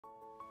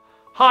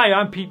Hi,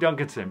 I'm Pete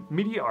Duncanson,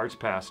 Media Arts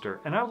Pastor,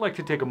 and I would like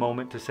to take a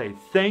moment to say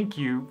thank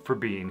you for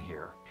being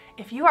here.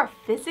 If you are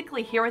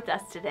physically here with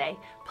us today,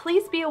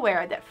 please be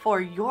aware that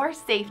for your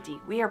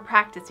safety, we are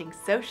practicing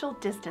social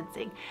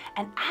distancing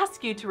and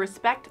ask you to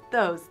respect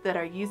those that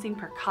are using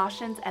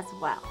precautions as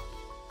well.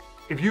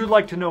 If you'd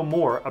like to know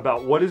more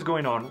about what is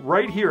going on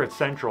right here at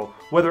Central,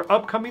 whether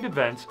upcoming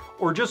events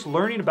or just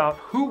learning about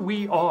who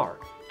we are,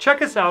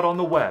 check us out on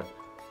the web,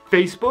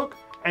 Facebook,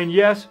 and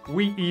yes,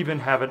 we even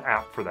have an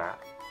app for that.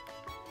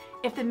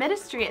 If the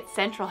ministry at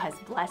Central has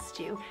blessed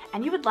you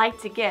and you would like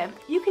to give,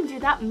 you can do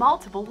that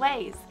multiple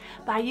ways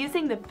by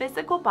using the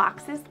physical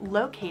boxes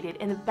located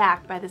in the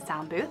back by the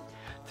sound booth,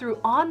 through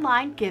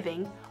online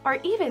giving, or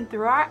even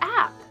through our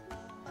app.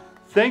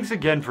 Thanks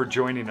again for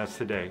joining us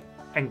today,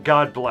 and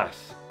God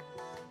bless.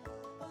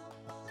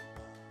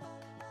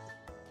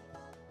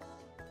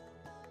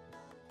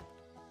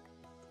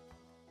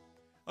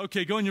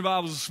 Okay, go in your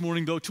Bibles this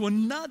morning, though, to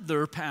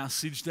another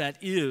passage that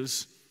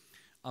is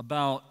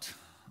about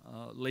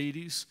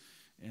ladies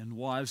and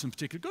wives in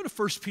particular. Go to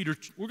 1 Peter.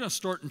 We're going to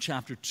start in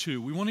chapter 2.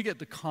 We want to get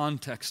the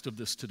context of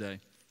this today.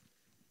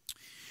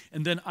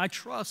 And then I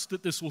trust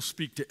that this will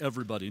speak to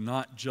everybody,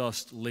 not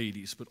just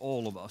ladies, but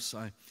all of us.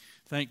 I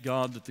thank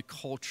God that the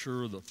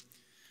culture, the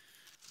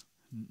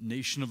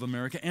nation of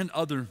America, and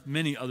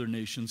many other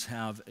nations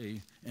have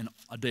a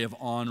day of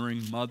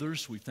honoring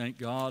mothers. We thank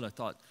God. I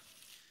thought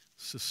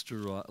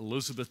Sister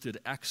Elizabeth did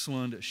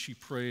excellent as she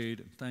prayed,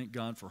 and thank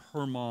God for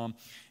her mom,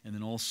 and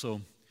then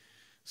also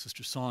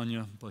Sister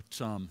Sonia. But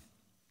I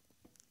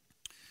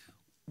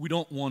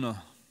don't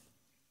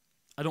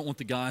want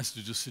the guys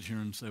to just sit here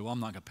and say, well, I'm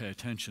not going to pay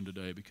attention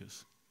today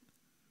because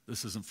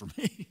this isn't for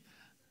me.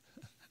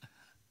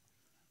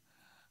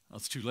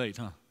 That's too late,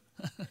 huh?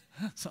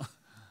 So,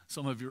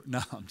 some of you,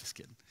 no, I'm just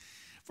kidding.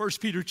 1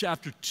 Peter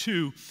chapter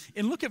 2,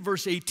 and look at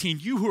verse 18.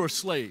 You who are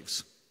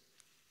slaves.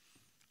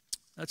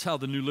 That's how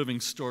the New Living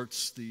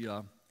starts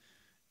the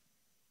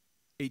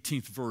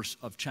 18th verse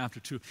of chapter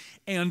 2.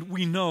 And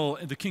we know,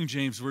 and the King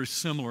James is very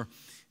similar,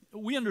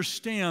 we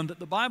understand that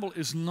the Bible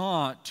is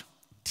not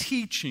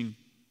teaching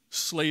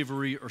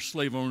slavery or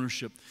slave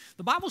ownership.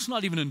 The Bible's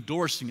not even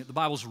endorsing it. The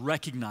Bible's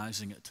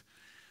recognizing it,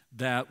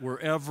 that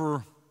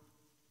wherever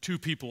two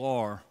people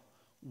are,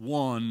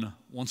 one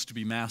wants to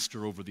be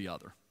master over the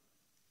other.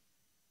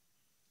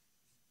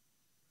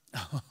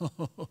 That'd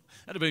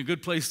have been a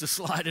good place to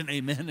slide an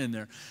amen in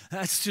there.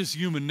 That's just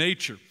human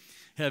nature.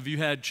 Have you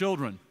had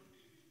children?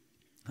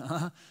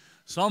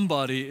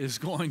 Somebody is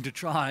going to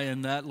try,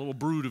 and that little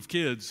brood of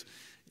kids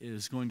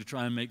is going to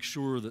try and make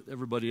sure that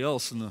everybody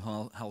else in the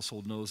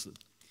household knows that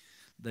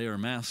they are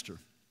master.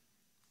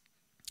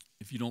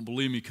 If you don't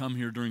believe me, come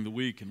here during the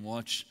week and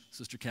watch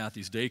Sister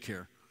Kathy's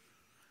daycare.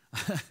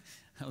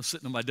 I was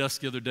sitting at my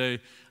desk the other day.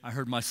 I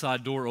heard my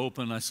side door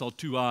open. I saw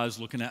two eyes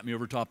looking at me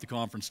over top the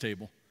conference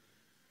table.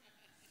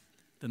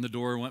 Then the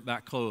door went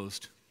back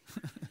closed.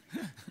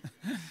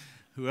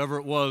 Whoever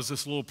it was,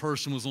 this little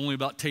person was only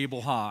about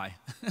table high.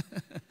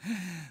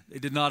 They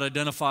did not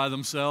identify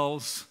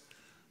themselves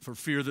for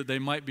fear that they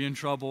might be in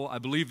trouble. I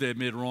believe they had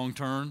made a wrong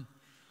turn,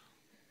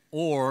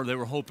 or they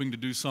were hoping to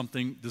do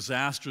something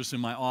disastrous in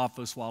my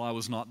office while I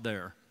was not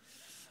there.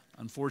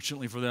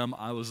 Unfortunately for them,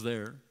 I was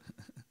there.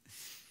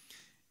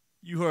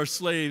 You who are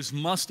slaves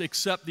must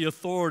accept the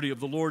authority of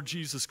the Lord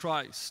Jesus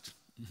Christ.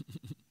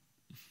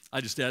 I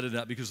just added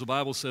that because the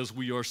Bible says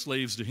we are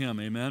slaves to Him,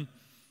 amen?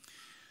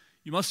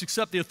 You must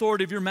accept the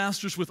authority of your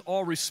masters with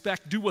all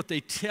respect. Do what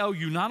they tell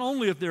you, not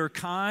only if they are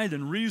kind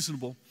and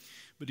reasonable,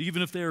 but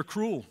even if they are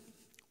cruel.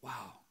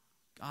 Wow,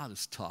 God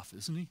is tough,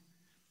 isn't He?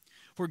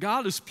 For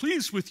God is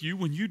pleased with you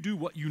when you do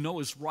what you know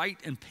is right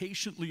and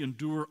patiently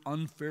endure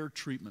unfair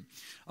treatment.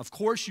 Of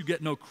course, you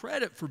get no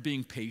credit for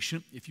being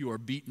patient if you are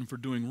beaten for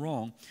doing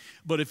wrong.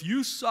 But if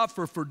you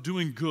suffer for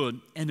doing good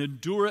and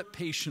endure it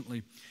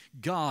patiently,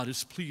 God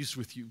is pleased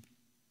with you.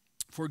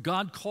 For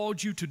God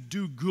called you to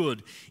do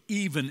good,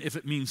 even if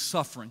it means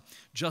suffering,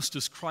 just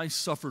as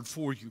Christ suffered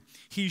for you.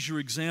 He's your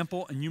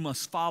example, and you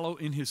must follow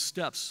in His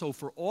steps. So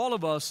for all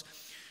of us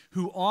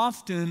who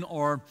often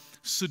are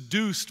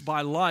seduced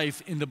by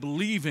life into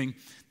believing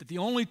that the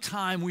only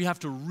time we have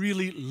to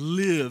really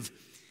live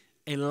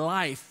a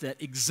life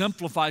that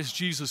exemplifies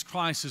Jesus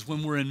Christ is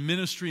when we're in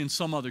ministry in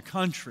some other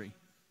country,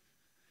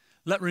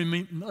 let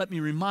me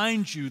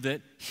remind you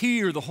that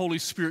here the Holy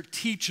Spirit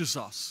teaches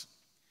us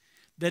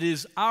that it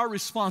is our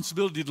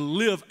responsibility to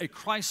live a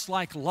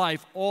Christ-like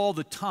life all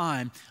the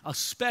time,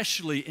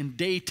 especially in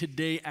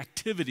day-to-day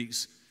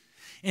activities.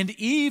 And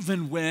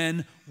even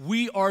when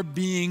we are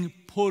being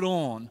put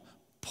on,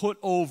 put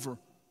over,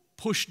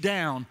 pushed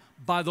down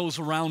by those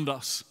around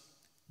us,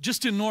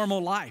 just in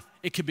normal life.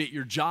 It could be at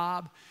your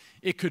job,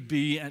 it could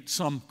be at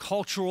some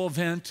cultural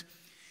event,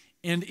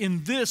 and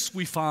in this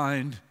we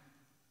find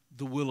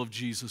the will of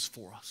Jesus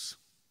for us.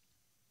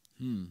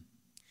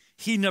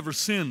 He never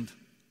sinned.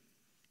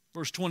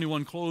 Verse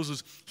 21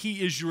 closes,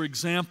 He is your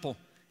example,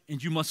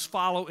 and you must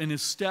follow in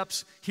His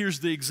steps.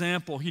 Here's the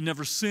example. He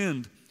never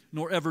sinned,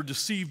 nor ever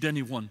deceived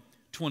anyone.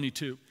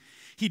 22.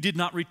 He did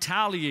not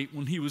retaliate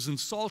when he was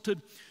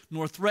insulted,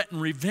 nor threaten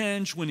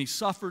revenge when he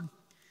suffered.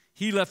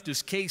 He left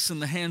his case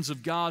in the hands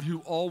of God, who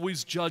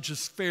always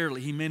judges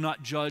fairly. He may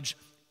not judge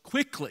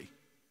quickly,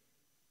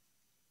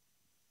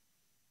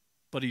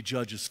 but he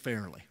judges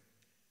fairly.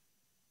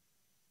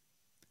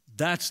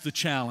 That's the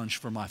challenge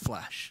for my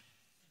flesh.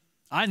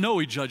 I know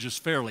he judges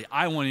fairly.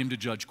 I want him to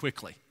judge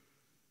quickly.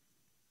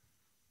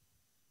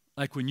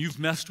 Like when you've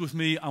messed with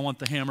me, I want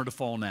the hammer to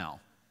fall now.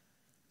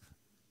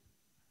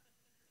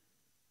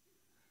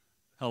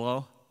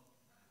 Hello?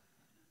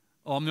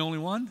 Oh, I'm the only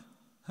one?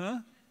 Huh?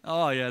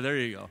 Oh, yeah, there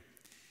you go.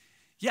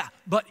 Yeah,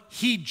 but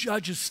he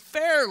judges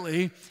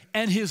fairly,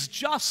 and his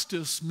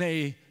justice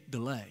may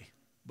delay,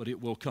 but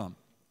it will come.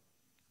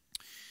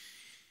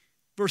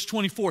 Verse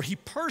 24, he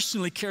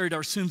personally carried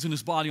our sins in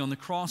his body on the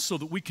cross so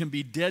that we can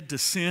be dead to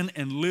sin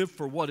and live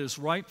for what is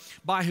right.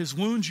 By his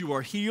wounds you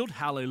are healed.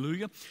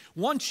 Hallelujah.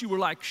 Once you were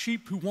like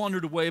sheep who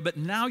wandered away, but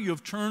now you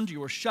have turned to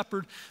your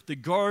shepherd, the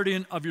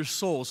guardian of your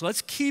souls. So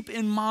let's keep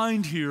in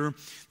mind here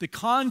the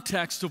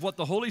context of what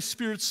the Holy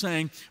Spirit's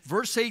saying.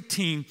 Verse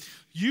 18,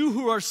 you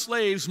who are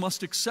slaves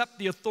must accept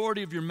the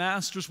authority of your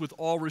masters with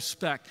all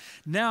respect.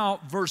 Now,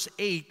 verse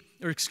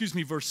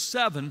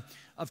 7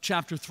 of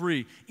chapter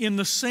 3, in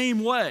the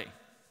same way,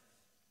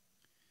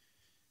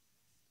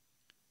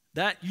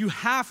 that you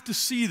have to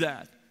see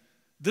that.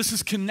 This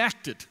is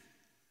connected.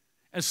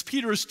 As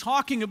Peter is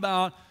talking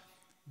about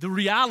the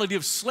reality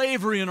of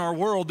slavery in our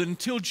world, that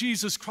until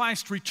Jesus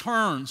Christ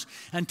returns,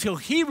 until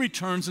he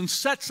returns and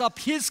sets up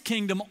his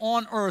kingdom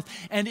on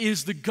earth and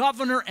is the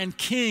governor and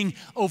king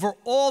over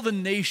all the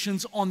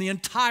nations on the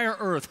entire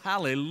earth.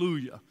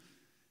 Hallelujah.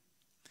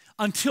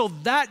 Until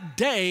that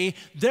day,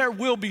 there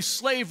will be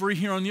slavery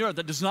here on the earth.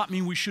 That does not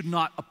mean we should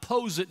not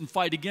oppose it and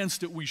fight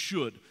against it. We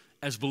should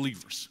as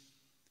believers.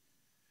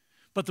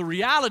 But the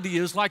reality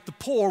is, like the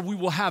poor, we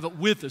will have it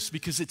with us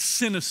because it's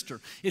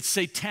sinister, it's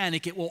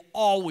satanic, it will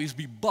always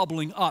be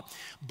bubbling up.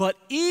 But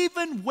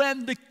even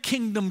when the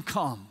kingdom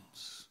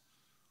comes,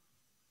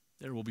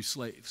 there will be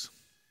slaves.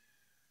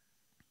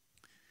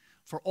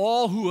 For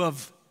all who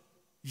have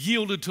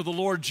yielded to the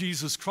Lord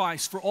Jesus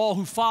Christ, for all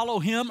who follow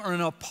him or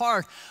are a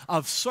part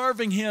of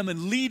serving him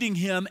and leading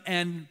him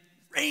and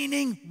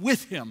reigning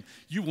with him,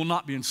 you will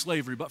not be in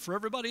slavery. But for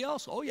everybody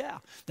else, oh yeah.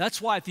 That's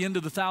why at the end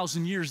of the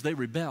 1,000 years they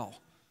rebel.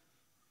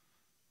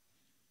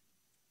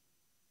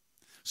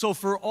 So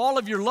for all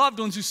of your loved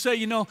ones who say,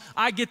 you know,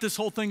 I get this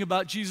whole thing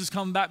about Jesus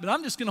coming back, but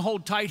I'm just going to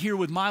hold tight here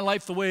with my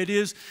life the way it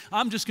is.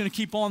 I'm just going to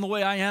keep on the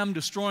way I am,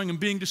 destroying and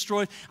being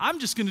destroyed. I'm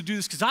just going to do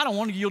this because I don't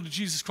want to yield to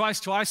Jesus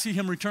Christ till I see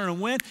him return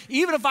and win.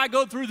 Even if I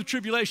go through the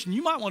tribulation,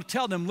 you might want to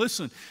tell them,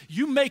 listen,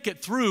 you make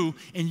it through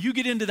and you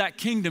get into that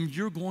kingdom,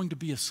 you're going to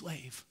be a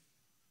slave.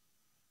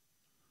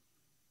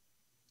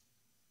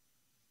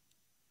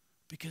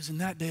 Because in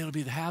that day, it'll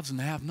be the haves and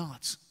the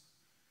have-nots.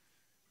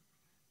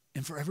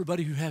 And for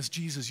everybody who has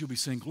Jesus, you'll be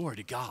saying, glory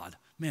to God.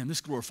 Man,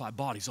 this glorified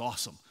body's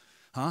awesome.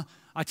 Huh?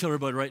 I tell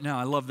everybody right now,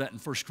 I love that in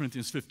 1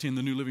 Corinthians 15,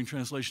 the New Living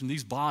Translation,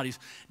 these bodies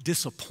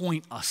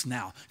disappoint us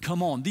now.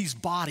 Come on, these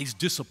bodies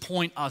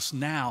disappoint us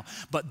now,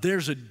 but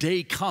there's a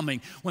day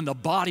coming when the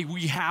body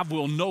we have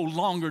will no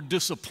longer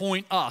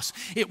disappoint us.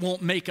 It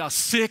won't make us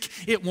sick.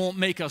 It won't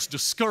make us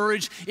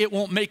discouraged. It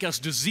won't make us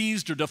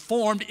diseased or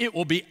deformed. It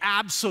will be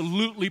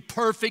absolutely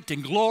perfect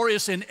and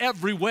glorious in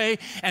every way,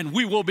 and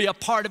we will be a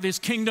part of his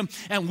kingdom,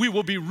 and we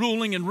will be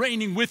ruling and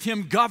reigning with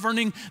him,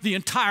 governing the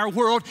entire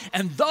world.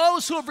 And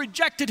those who have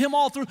rejected him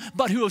all through,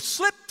 but who have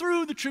slipped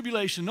through the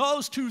tribulation,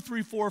 those 2,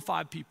 3, 4,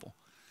 5 people,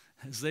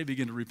 as they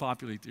begin to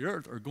repopulate the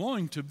earth, are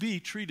going to be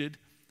treated,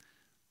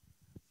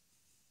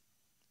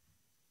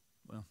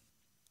 well,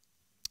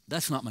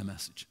 that's not my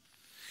message.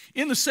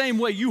 In the same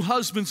way, you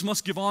husbands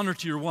must give honor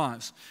to your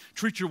wives.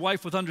 Treat your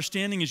wife with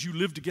understanding as you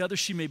live together.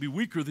 She may be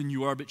weaker than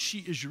you are, but she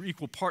is your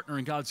equal partner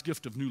in God's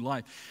gift of new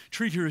life.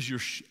 Treat her as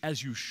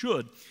you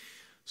should,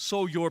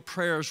 so your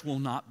prayers will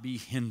not be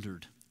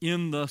hindered.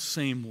 In the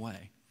same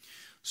way.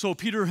 So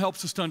Peter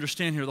helps us to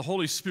understand here, the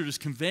Holy Spirit is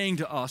conveying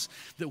to us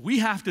that we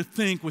have to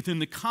think within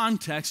the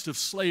context of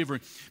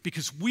slavery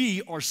because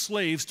we are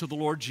slaves to the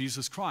Lord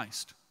Jesus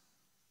Christ.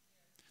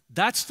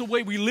 That's the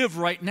way we live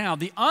right now.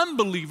 The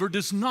unbeliever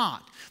does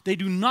not. They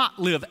do not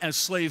live as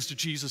slaves to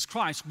Jesus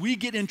Christ. We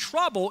get in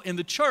trouble in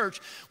the church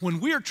when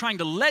we are trying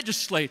to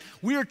legislate,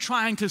 we are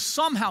trying to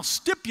somehow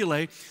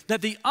stipulate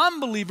that the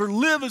unbeliever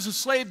live as a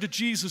slave to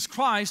Jesus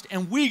Christ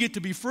and we get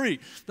to be free.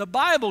 The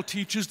Bible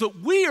teaches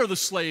that we are the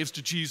slaves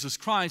to Jesus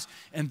Christ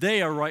and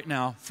they are right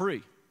now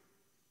free.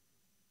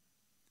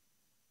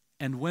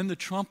 And when the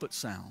trumpet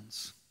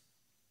sounds,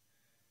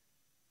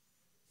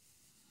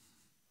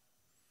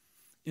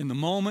 in the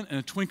moment and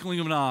a twinkling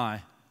of an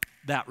eye,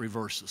 that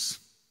reverses.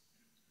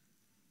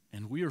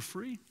 And we are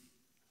free.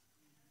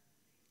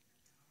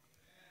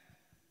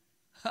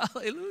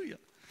 Hallelujah.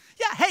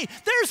 Yeah, hey,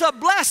 there's a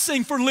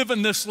blessing for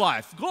living this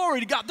life. Glory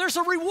to God. There's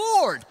a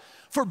reward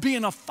for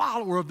being a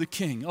follower of the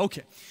King.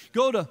 Okay,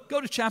 go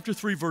to chapter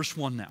 3, verse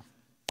 1 now.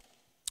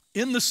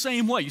 In the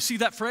same way, you see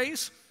that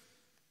phrase?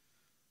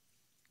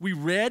 We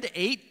read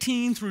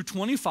 18 through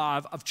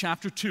 25 of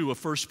chapter 2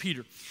 of 1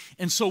 Peter.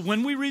 And so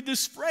when we read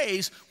this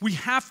phrase, we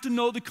have to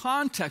know the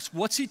context.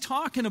 What's he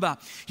talking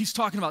about? He's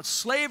talking about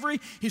slavery.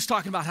 He's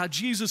talking about how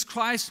Jesus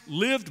Christ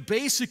lived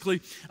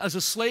basically as a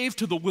slave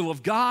to the will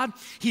of God.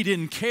 He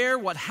didn't care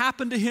what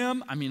happened to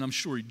him. I mean, I'm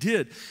sure he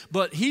did.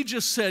 But he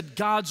just said,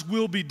 God's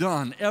will be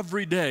done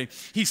every day.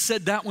 He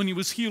said that when he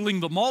was healing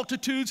the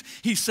multitudes.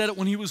 He said it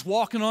when he was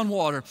walking on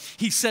water.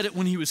 He said it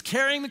when he was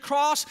carrying the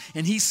cross.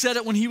 And he said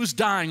it when he was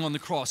dying on the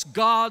cross.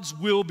 God's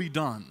will be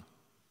done.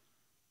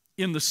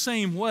 In the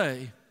same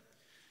way,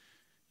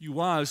 you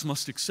wives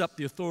must accept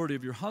the authority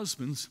of your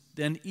husbands.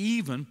 Then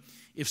even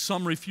if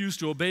some refuse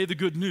to obey the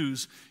good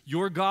news,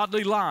 your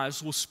godly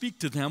lives will speak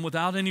to them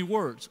without any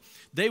words.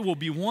 They will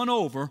be won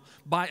over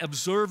by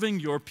observing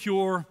your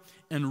pure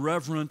and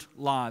reverent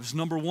lives.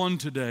 Number one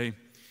today,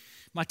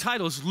 my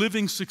title is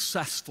Living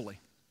Successfully.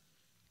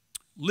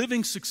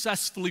 Living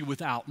successfully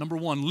without. Number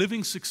one,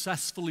 living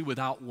successfully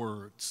without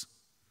words.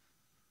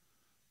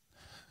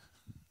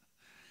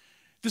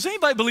 Does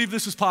anybody believe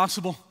this is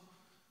possible?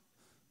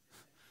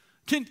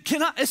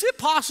 Is it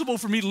possible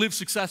for me to live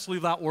successfully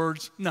without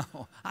words? No.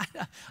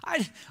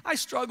 I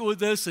struggle with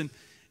this, and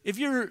if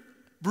you're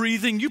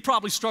breathing, you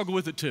probably struggle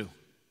with it too.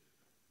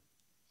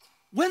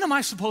 When am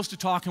I supposed to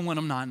talk and when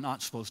am I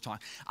not supposed to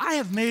talk? I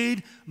have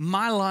made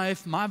my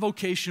life, my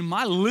vocation,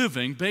 my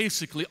living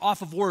basically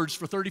off of words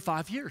for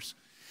 35 years.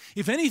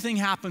 If anything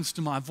happens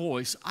to my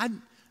voice, I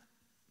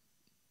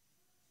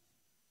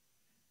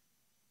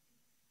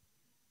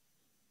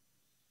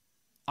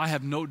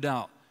have no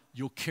doubt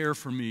you'll care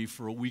for me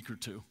for a week or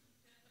two.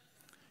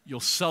 You'll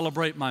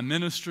celebrate my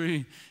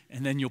ministry,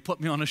 and then you'll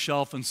put me on a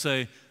shelf and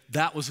say,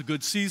 that was a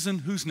good season,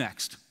 who's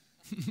next?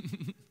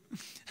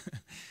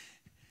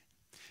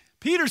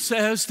 Peter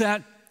says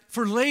that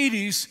for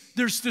ladies,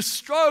 there's this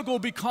struggle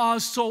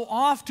because so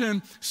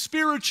often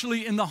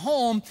spiritually in the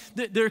home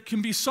that there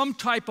can be some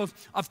type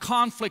of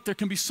conflict, there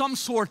can be some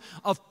sort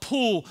of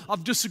pull,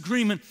 of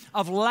disagreement,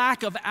 of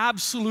lack of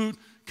absolute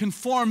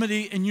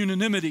conformity and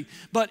unanimity.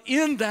 But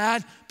in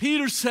that,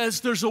 Peter says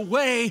there's a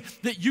way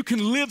that you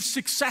can live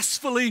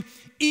successfully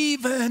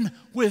even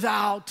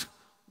without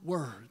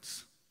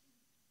words.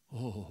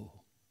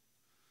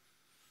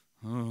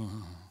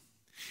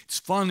 It's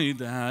funny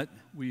that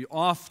we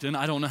often,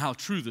 I don't know how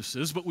true this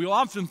is, but we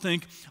often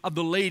think of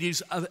the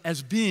ladies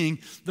as being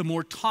the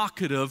more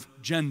talkative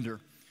gender.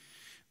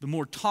 The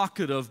more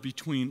talkative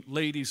between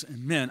ladies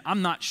and men.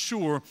 I'm not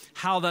sure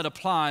how that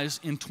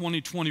applies in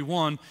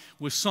 2021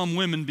 with some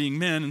women being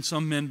men and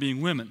some men being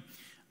women.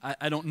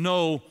 I don't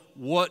know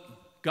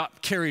what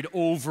got carried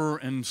over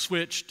and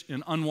switched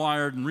and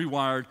unwired and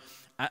rewired.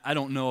 I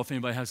don't know if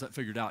anybody has that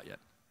figured out yet.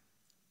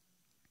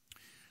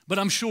 But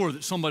I'm sure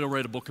that somebody will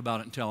write a book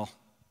about it and tell,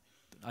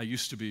 I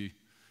used to be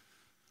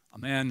a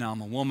man, now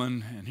I'm a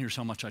woman, and here's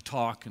how much I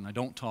talk and I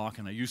don't talk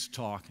and I used to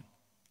talk.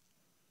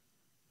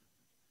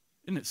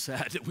 Isn't it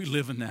sad that we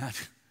live in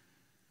that?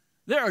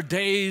 There are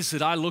days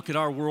that I look at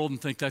our world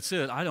and think, that's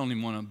it. I don't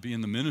even want to be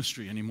in the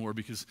ministry anymore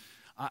because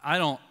I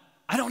don't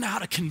know how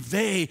to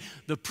convey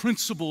the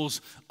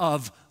principles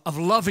of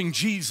loving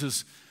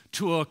Jesus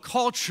to a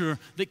culture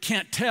that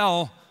can't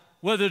tell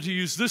whether to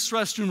use this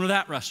restroom or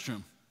that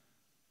restroom.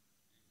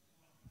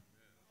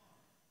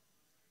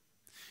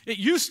 It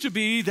used to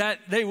be that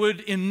they would,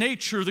 in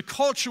nature, the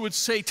culture would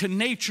say to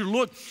nature,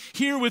 look,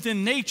 here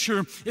within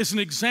nature is an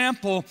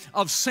example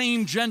of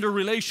same-gender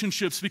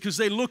relationships because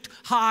they looked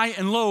high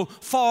and low,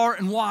 far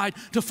and wide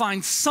to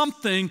find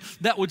something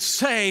that would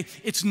say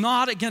it's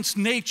not against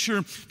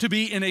nature to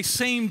be in a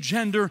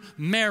same-gender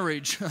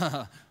marriage.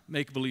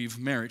 Make-believe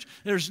marriage.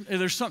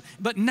 There's some,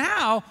 but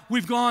now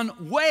we've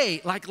gone way,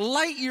 like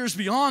light years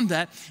beyond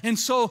that, and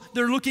so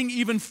they're looking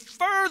even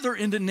further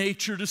into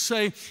nature to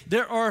say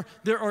there are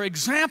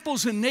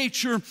examples in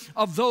nature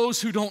of those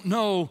who don't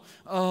know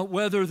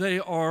whether they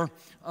are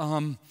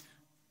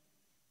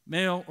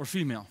male or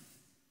female.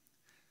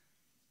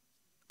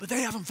 But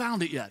they haven't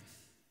found it yet,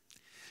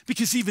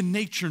 because even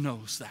nature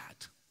knows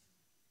that.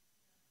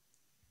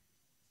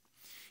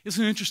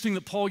 Isn't it interesting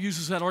that Paul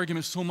uses that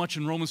argument so much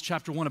in Romans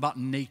chapter 1 about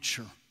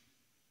nature?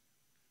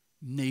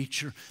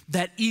 Nature.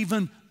 That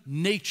even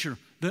nature,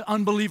 the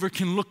unbeliever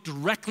can look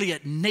directly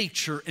at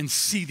nature and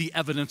see the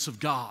evidence of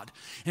God.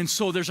 And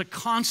so there's a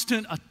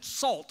constant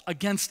assault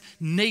against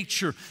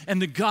nature and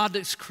the God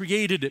that's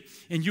created it.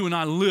 And you and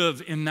I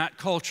live in that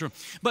culture.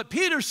 But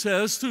Peter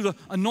says, through the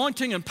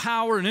anointing and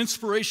power and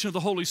inspiration of the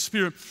Holy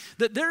Spirit,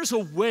 that there's a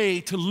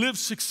way to live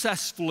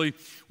successfully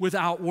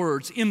without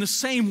words. In the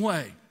same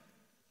way.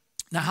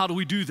 Now, how do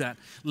we do that?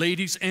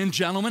 Ladies and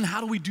gentlemen,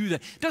 how do we do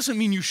that? It doesn't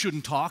mean you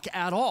shouldn't talk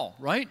at all,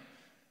 right?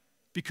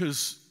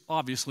 Because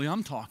obviously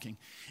I'm talking.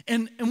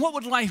 And what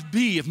would life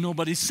be if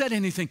nobody said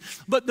anything?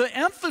 But the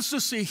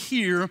emphasis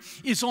here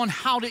is on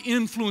how to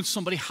influence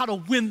somebody, how to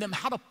win them,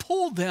 how to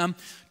pull them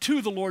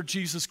to the Lord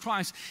Jesus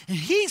Christ. And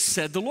he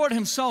said, the Lord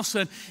himself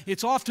said,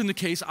 it's often the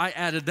case, I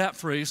added that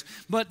phrase,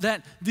 but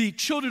that the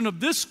children of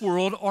this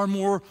world are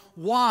more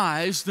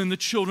wise than the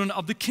children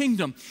of the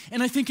kingdom.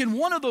 And I think in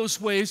one of those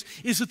ways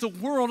is that the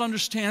world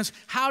understands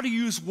how to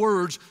use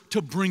words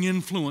to bring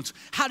influence,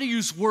 how to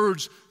use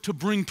words to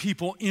bring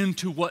people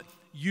into what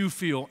you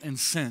feel and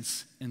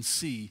sense and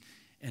see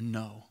and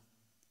know.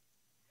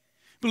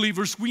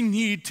 Believers, we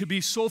need to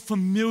be so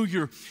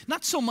familiar,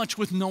 not so much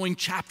with knowing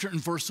chapter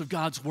and verse of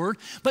God's Word,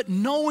 but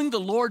knowing the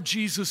Lord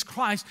Jesus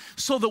Christ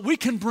so that we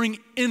can bring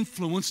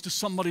influence to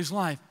somebody's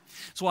life.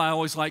 That's why I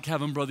always like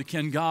having Brother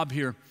Ken Gobb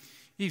here.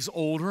 He's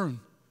older,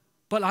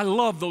 but I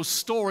love those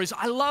stories.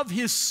 I love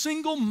his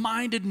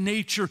single-minded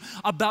nature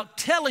about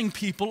telling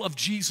people of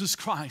Jesus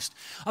Christ,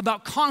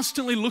 about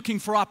constantly looking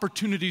for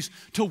opportunities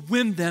to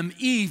win them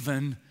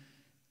even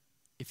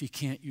if he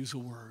can't use a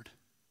word.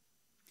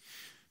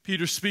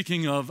 Peter,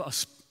 speaking of a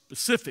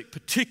specific,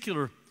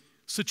 particular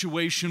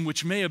situation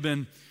which may have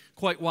been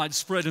quite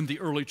widespread in the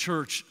early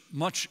church,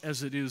 much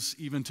as it is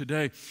even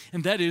today,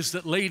 and that is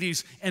that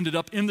ladies ended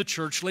up in the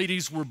church.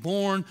 Ladies were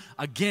born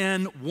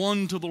again,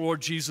 won to the Lord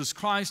Jesus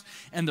Christ,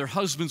 and their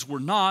husbands were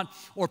not,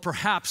 or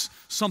perhaps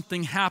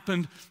something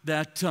happened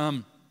that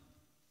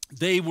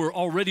they were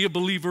already a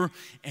believer,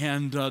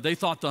 and they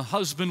thought the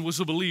husband was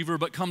a believer,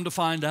 but come to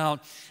find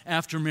out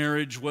after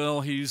marriage,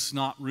 well, he's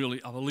not really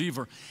a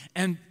believer.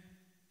 And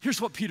here's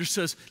what Peter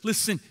says.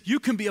 Listen, you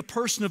can be a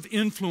person of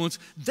influence.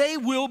 They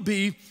will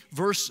be,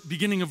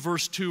 beginning of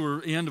verse 2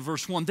 or end of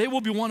verse 1, they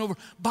will be won over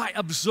by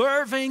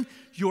observing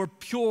your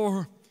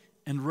pure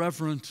and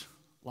reverent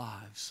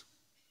lives.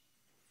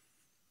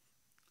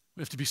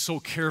 We have to be so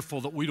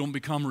careful that we don't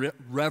become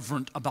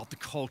reverent about the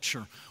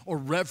culture or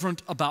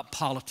reverent about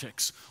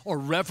politics or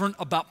reverent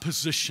about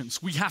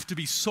positions. We have to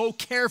be so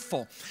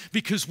careful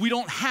because we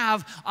don't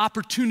have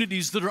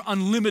opportunities that are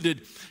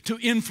unlimited to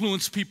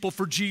influence people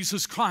for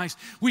Jesus Christ.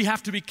 We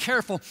have to be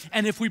careful.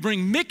 And if we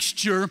bring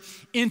mixture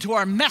into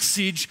our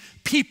message,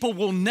 people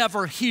will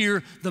never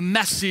hear the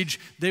message.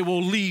 They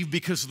will leave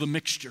because of the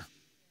mixture.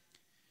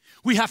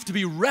 We have to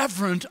be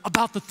reverent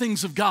about the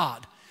things of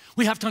God.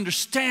 We have to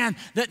understand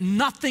that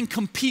nothing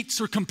competes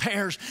or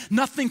compares.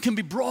 Nothing can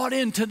be brought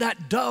into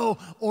that dough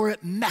or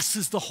it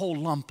messes the whole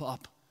lump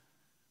up.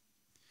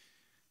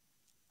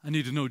 I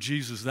need to know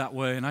Jesus that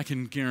way, and I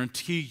can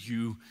guarantee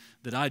you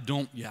that I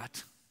don't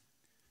yet.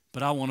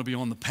 But I want to be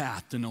on the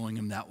path to knowing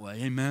him that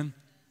way. Amen?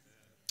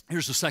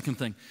 Here's the second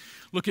thing.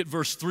 Look at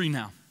verse 3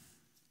 now.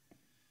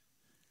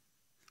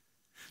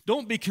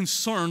 Don't be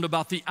concerned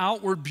about the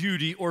outward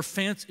beauty or of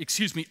fancy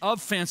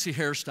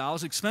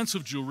hairstyles,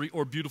 expensive jewelry,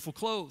 or beautiful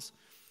clothes.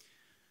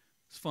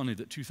 It's funny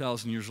that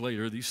 2,000 years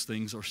later, these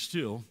things are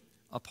still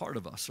a part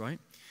of us, right?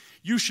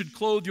 You should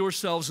clothe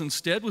yourselves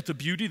instead with the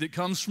beauty that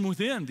comes from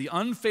within, the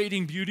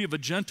unfading beauty of a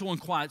gentle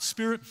and quiet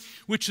spirit,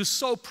 which is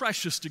so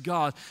precious to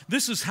God.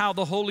 This is how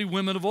the holy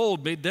women of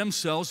old made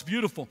themselves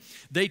beautiful.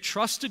 They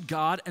trusted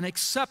God and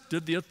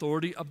accepted the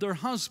authority of their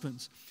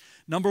husbands.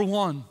 Number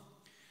one,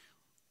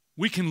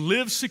 we can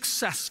live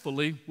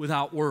successfully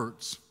without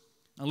words.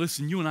 Now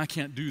listen, you and I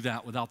can't do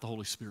that without the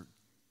Holy Spirit.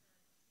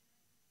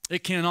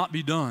 It cannot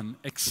be done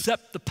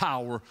except the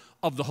power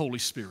of the Holy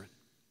Spirit.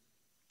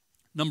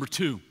 Number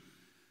two,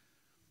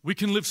 we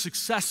can live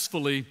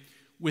successfully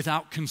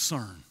without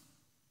concern.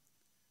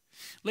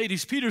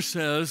 Ladies, Peter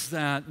says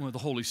that, the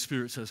Holy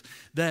Spirit says,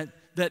 that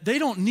they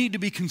don't need to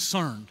be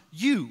concerned.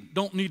 You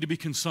don't need to be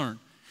concerned.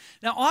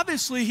 Now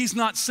obviously he's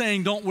not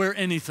saying don't wear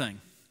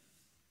anything.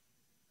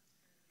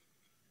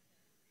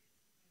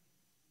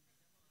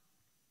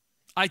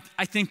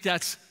 I think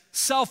that's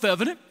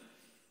self-evident.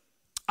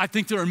 I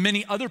think there are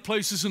many other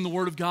places in the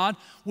Word of God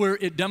where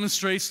it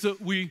demonstrates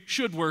that we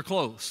should wear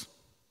clothes.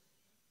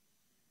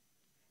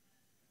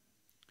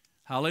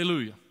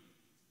 Hallelujah.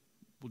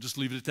 We'll just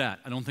leave it at that.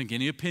 I don't think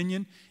any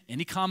opinion,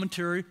 any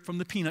commentary from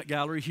the peanut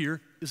gallery here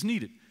is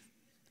needed.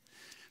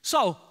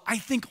 So I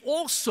think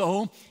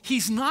also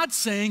he's not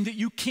saying that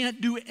you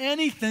can't do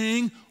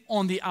anything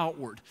on the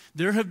outward.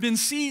 There have been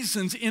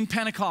seasons in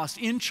Pentecost,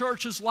 in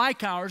churches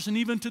like ours, and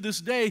even to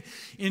this day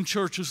in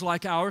churches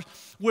like ours,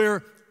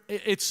 where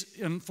it's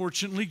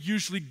unfortunately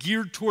usually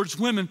geared towards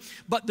women,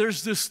 but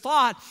there's this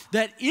thought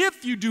that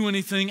if you do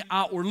anything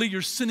outwardly,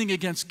 you're sinning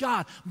against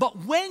God.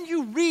 But when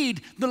you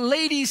read the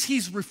ladies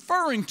he's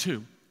referring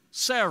to,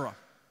 Sarah,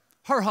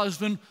 her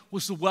husband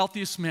was the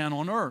wealthiest man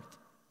on earth.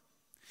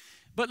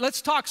 But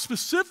let's talk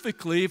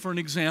specifically, for an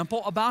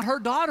example, about her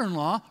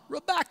daughter-in-law,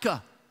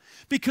 Rebekah.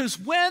 Because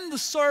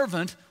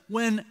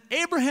when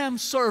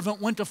Abraham's servant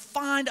went to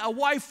find a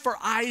wife for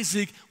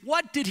Isaac,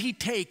 what did he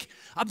take?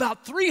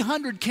 About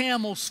 300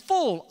 camels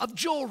full of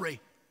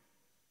jewelry.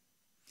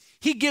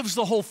 He gives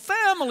the whole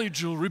family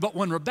jewelry, but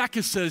when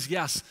Rebekah says,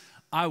 yes,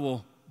 I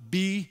will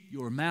be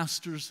your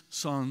master's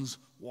son's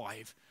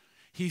wife,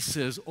 he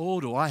says,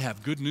 oh, do I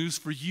have good news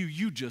for you?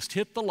 You just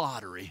hit the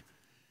lottery.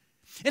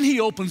 And he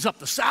opens up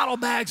the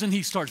saddlebags and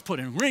he starts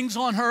putting rings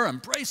on her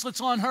and bracelets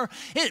on her.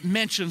 It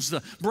mentions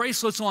the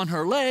bracelets on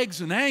her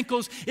legs and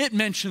ankles. It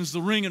mentions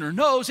the ring in her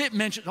nose. It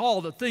mentions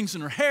all the things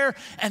in her hair.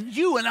 And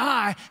you and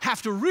I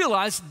have to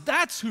realize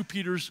that's who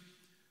Peter's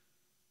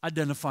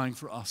identifying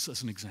for us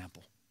as an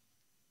example.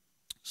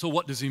 So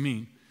what does he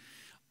mean?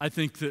 I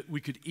think that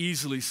we could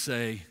easily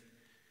say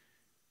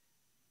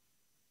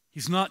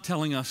he's not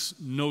telling us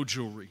no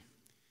jewelry,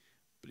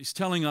 but he's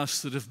telling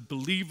us that if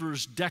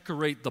believers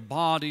decorate the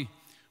body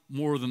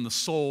more than the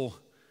soul,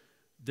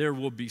 there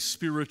will be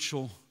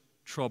spiritual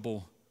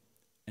trouble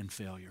and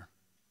failure.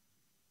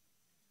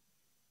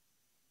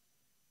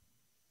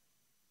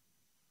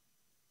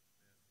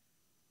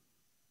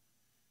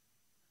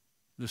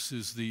 This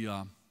is the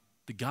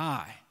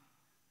guy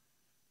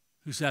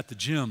who's at the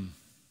gym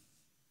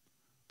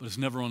but is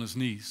never on his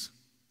knees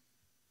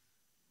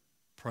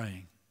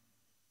praying.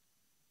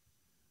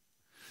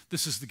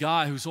 This is the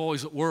guy who's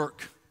always at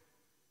work,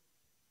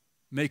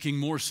 making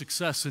more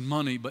success and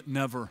money, but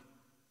never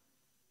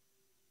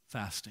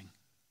fasting.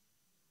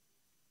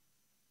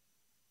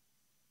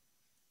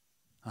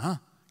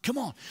 Come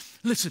on.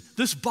 Listen,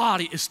 this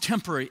body is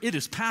temporary. It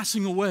is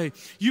passing away.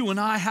 You and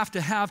I have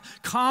to have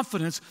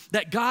confidence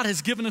that God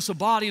has given us a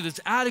body that's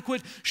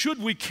adequate.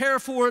 Should we care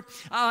for it?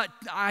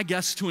 I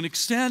guess to an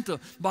extent.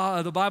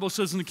 The Bible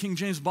says in the King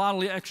James,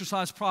 bodily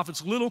exercise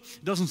profits little.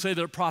 It doesn't say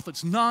that it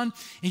profits none.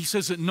 He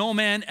says that no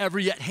man ever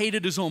yet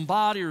hated his own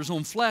body or his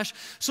own flesh.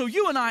 So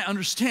you and I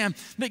understand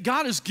that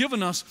God has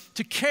given us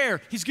to care.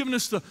 He's given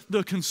us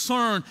the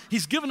concern.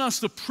 He's given us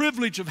the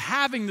privilege of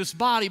having this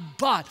body,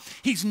 but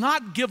He's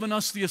not given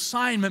us the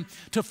assignment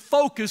to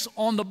focus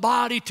on the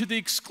body to the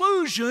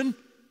exclusion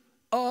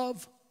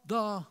of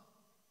the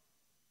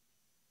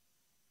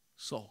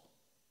soul.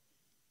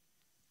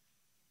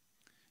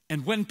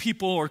 And when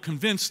people are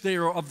convinced they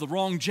are of the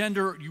wrong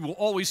gender, you will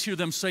always hear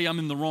them say, I'm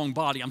in the wrong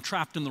body, I'm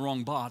trapped in the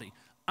wrong body.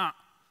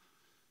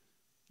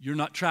 You're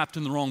not trapped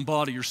in the wrong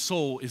body. Your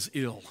soul is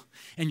ill.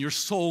 And your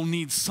soul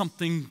needs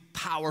something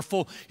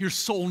powerful. Your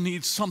soul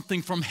needs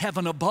something from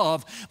heaven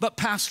above. But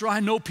Pastor,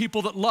 I know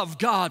people that love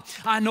God.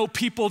 I know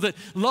people that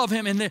love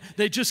Him and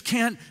they just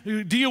can't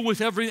deal with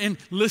everything. And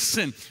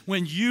listen,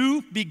 when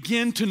you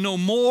begin to know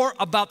more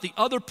about the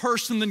other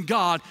person than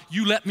God,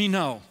 you let me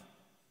know.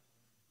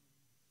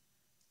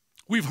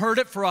 We've heard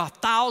it for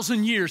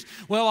 1,000 years.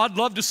 Well, I'd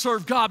love to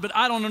serve God, but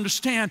I don't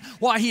understand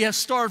why He has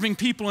starving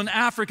people in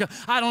Africa.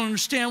 I don't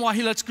understand why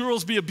He lets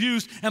girls be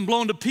abused and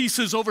blown to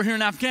pieces over here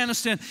in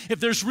Afghanistan. If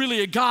there's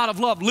really a God of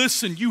love,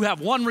 listen, you have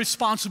one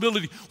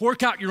responsibility.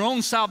 Work out your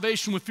own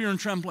salvation with fear and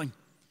trembling.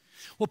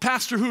 Well,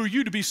 Pastor, who are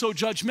you to be so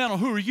judgmental?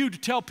 Who are you to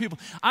tell people?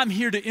 I'm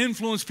here to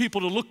influence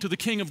people to look to the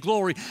King of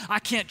Glory. I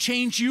can't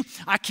change you.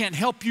 I can't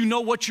help you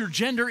know what your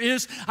gender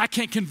is. I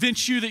can't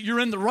convince you that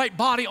you're in the right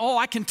body. All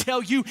I can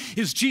tell you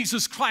is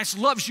Jesus Christ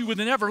loves you with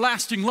an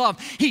everlasting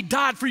love. He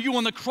died for you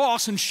on the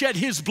cross and shed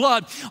His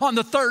blood. On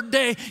the third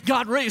day,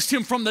 God raised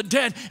Him from the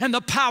dead, and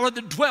the power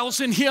that dwells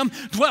in Him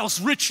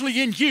dwells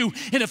richly in you.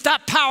 And if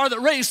that power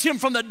that raised Him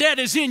from the dead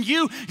is in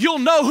you, you'll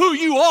know who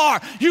you are.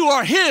 You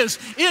are His.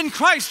 In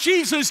Christ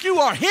Jesus, you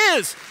are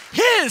His.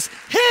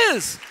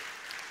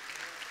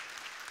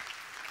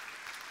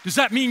 Does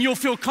that mean you'll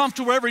feel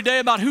comfortable every day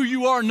about who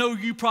you are? No,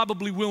 you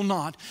probably will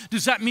not.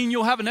 Does that mean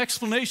you'll have an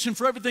explanation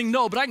for everything?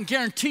 No, but I can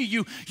guarantee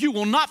you, you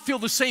will not feel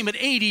the same at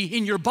 80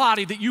 in your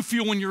body that you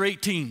feel when you're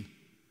 18.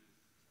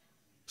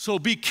 So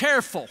be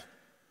careful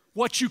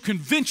what you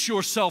convince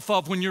yourself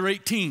of when you're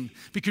 18,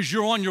 because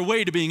you're on your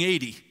way to being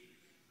 80.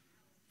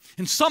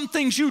 And some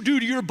things you do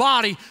to your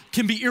body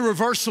can be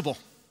irreversible.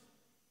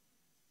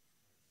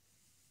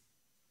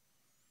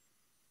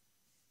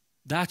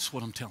 That's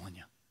what I'm telling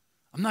you.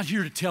 I'm not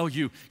here to tell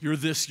you you're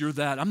this, you're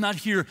that. I'm not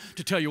here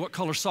to tell you what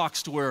color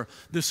socks to wear,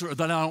 this or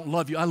that. I don't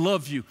love you. I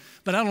love you,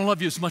 but I don't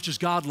love you as much as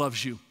God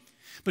loves you.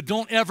 But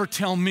don't ever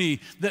tell me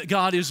that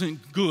God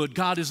isn't good,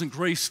 God isn't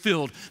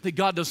grace-filled, that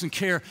God doesn't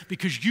care,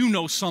 because you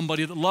know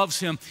somebody that loves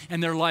Him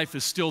and their life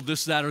is still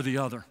this, that, or the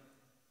other.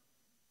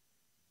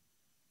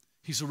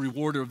 He's a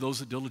rewarder of those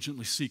that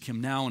diligently seek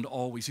Him now and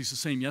always. He's the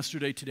same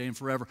yesterday, today, and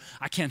forever.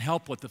 I can't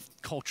help what the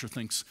culture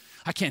thinks.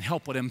 I can't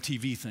help what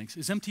MTV thinks.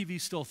 Is MTV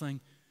still a thing?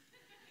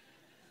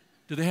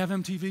 Do they have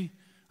MTV?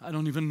 I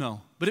don't even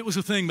know. But it was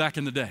a thing back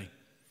in the day.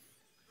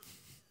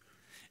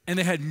 And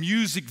they had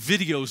music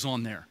videos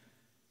on there.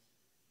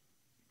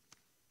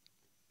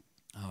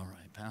 All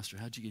right, Pastor,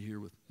 how'd you get here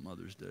with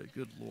Mother's Day?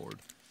 Good Lord.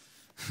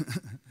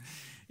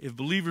 If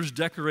believers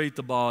decorate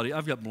the body,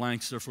 I've got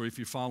blanks there for you if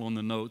you're following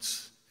the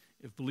notes.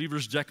 If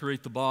believers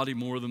decorate the body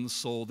more than the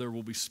soul, there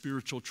will be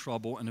spiritual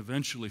trouble and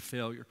eventually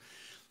failure.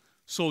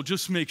 So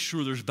just make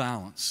sure there's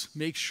balance.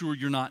 Make sure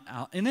you're not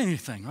out in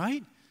anything,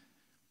 right?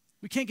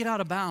 We can't get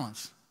out of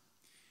balance.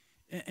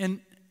 And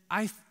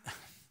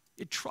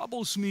it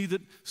troubles me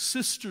that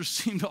sisters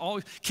seem to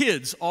always,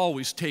 kids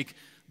always take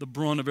the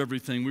brunt of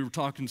everything. We were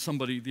talking to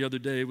somebody the other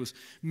day was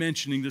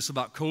mentioning this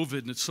about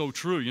COVID, and it's so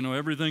true. You know,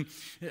 everything,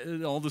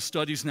 all the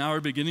studies now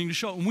are beginning to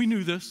show, and we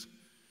knew this.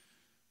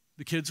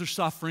 The kids are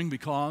suffering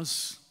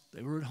because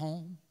they were at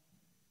home.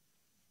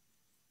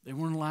 They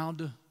weren't allowed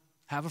to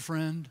have a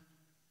friend,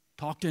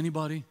 talk to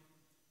anybody,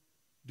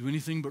 do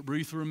anything but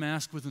breathe through a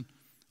mask with an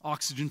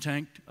oxygen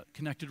tank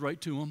connected right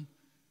to them.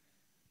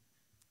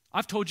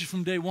 I've told you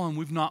from day one,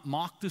 we've not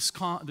mocked this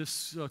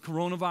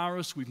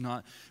coronavirus. We've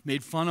not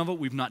made fun of it.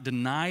 We've not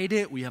denied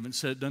it. We haven't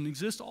said it doesn't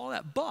exist, all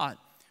that. But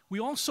we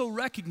also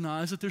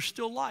recognize that there's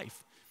still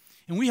life.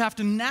 And we have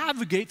to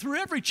navigate through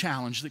every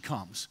challenge that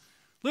comes.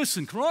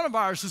 Listen,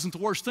 coronavirus isn't the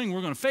worst thing we're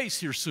going to face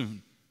here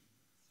soon.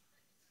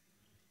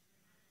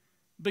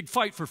 Big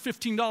fight for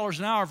 $15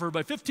 an hour for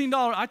everybody.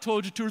 $15, I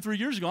told you 2 or 3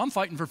 years ago, I'm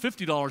fighting for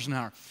 $50 an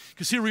hour.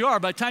 Because here we are,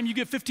 by the time you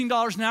get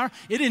 $15 an hour,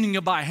 it ain't even going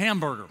to buy a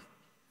hamburger.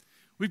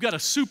 We've got a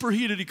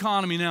superheated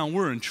economy now, and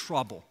we're in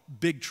trouble,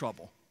 big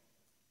trouble.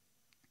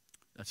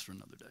 That's for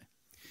another day.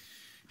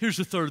 Here's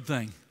the third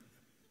thing.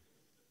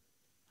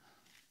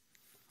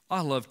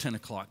 I love 10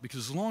 o'clock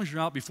because as long as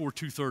you're out before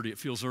 2:30, it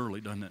feels early,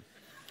 doesn't it?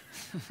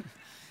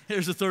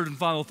 Here's the third and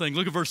final thing.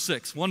 Look at verse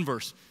 6, one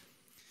verse.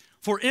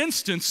 For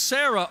instance,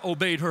 Sarah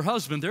obeyed her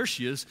husband, there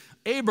she is,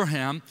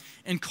 Abraham,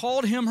 and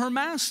called him her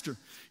master.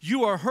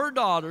 You are her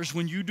daughters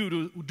when you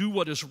do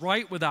what is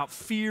right without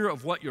fear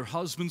of what your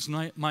husbands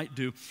might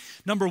do.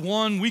 Number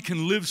one, we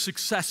can live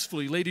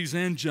successfully, ladies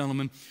and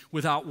gentlemen,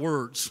 without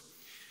words.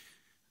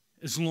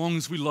 As long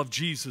as we love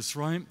Jesus,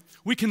 right?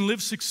 We can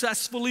live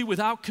successfully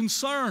without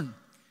concern.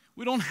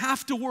 We don't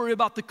have to worry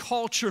about the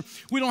culture.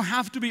 We don't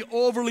have to be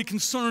overly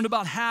concerned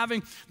about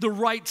having the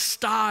right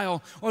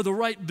style or the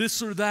right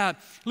this or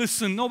that.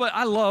 Listen,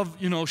 I love,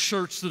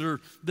 shirts that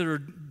are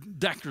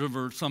decorative,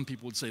 or some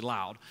people would say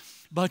loud.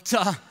 But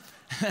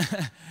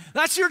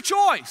that's your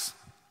choice.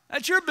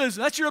 That's your business.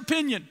 That's your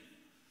opinion.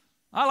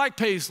 I like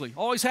Paisley.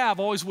 Always have,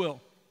 always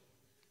will.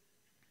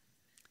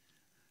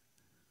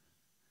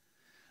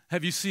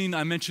 Have you seen,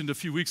 I mentioned a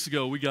few weeks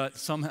ago, we got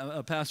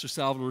Pastor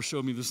Salvador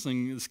showed me this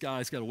thing. This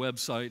guy's got a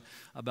website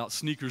about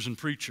sneakers and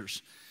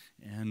preachers.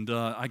 And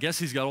I guess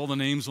he's got all the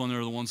names on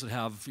there, the ones that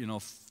have,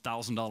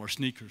 $1,000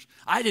 sneakers.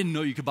 I didn't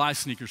know you could buy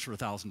sneakers for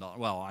 $1,000.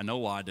 Well, I know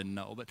why I didn't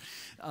know, but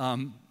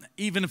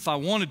even if I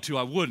wanted to,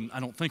 I wouldn't. I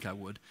don't think I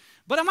would.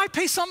 But I might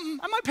pay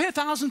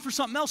 $1,000 for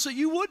something else that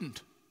you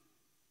wouldn't.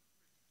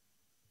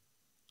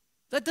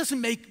 That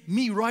doesn't make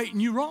me right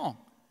and you wrong,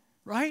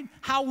 right?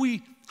 How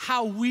we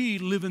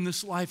live in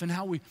this life and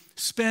how we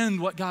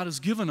spend what God has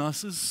given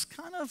us is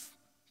kind of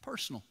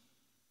personal.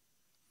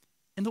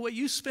 And the way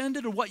you spend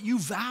it or what you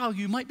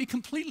value might be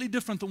completely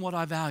different than what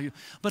I value.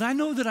 But I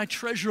know that I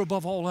treasure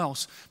above all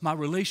else my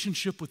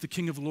relationship with the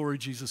King of Glory,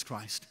 Jesus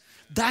Christ.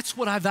 That's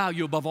what I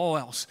value above all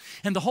else.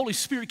 And the Holy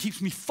Spirit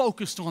keeps me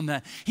focused on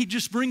that. He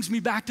just brings me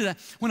back to that.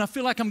 When I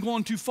feel like I'm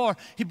going too far,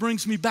 He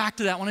brings me back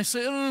to that. When I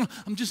say, oh,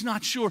 I'm just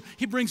not sure,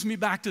 He brings me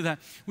back to that.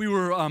 We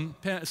were,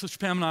 Sister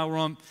Pam and I were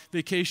on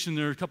vacation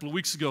there a couple of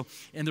weeks ago,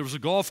 and there was a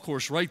golf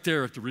course right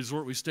there at the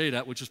resort we stayed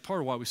at, which is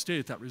part of why we stayed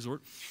at that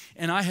resort.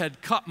 And I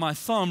had cut my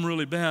thumb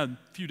really bad a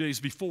few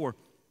days before.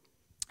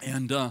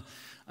 And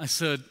I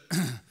said,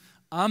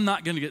 I'm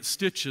not going to get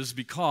stitches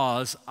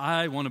because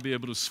I want to be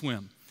able to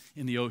swim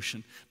in the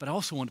ocean, but I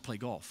also wanted to play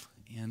golf.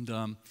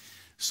 And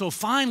so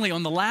finally,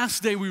 on the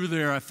last day we were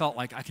there, I felt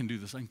like I can do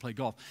this. I can play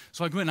golf.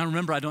 So I go in, and I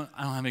remember I don't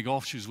have any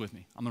golf shoes with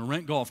me. I'm going to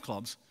rent golf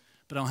clubs,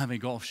 but I don't have any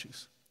golf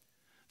shoes.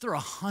 They're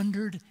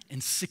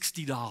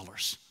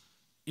 $160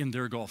 in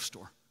their golf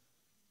store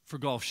for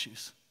golf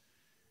shoes,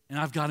 and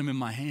I've got them in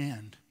my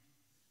hand,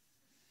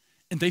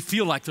 and they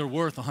feel like they're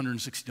worth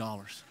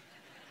 $160.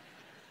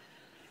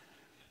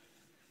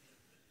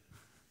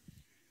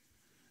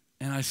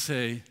 And I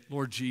say,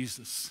 Lord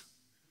Jesus,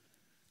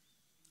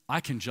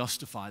 I can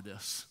justify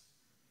this.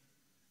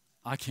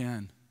 I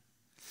can.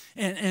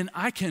 And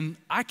I can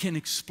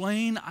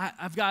explain,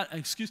 I've got an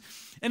excuse.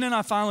 And then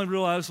I finally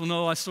realized, well,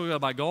 no, I still got to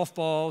buy golf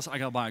balls. I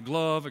got to buy a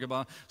glove.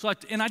 the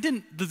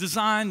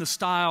design, the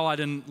style, I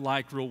didn't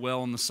like real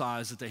well in the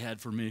size that they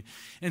had for me.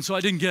 And so I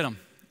didn't get them.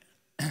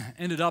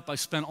 Ended up, I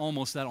spent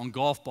almost that on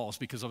golf balls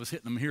because I was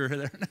hitting them here or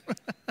there.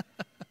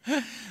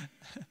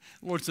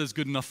 The Lord says,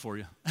 good enough for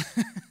you.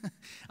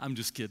 I'm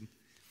just kidding.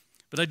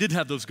 But I did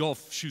have those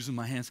golf shoes in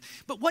my hands.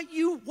 But what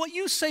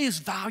you say is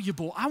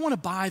valuable. I want to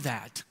buy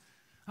that.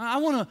 I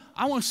want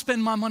to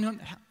spend my money on.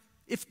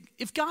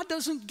 If God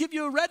doesn't give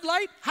you a red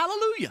light,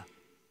 hallelujah.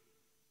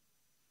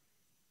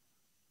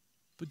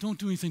 But don't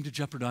do anything to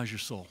jeopardize your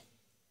soul.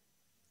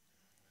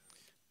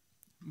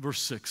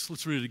 Verse 6,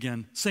 let's read it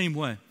again. Same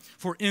way.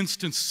 For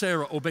instance,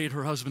 Sarah obeyed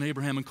her husband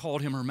Abraham and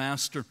called him her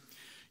master.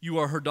 You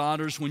are her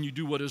daughters when you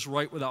do what is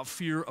right without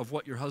fear of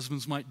what your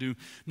husbands might do.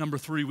 Number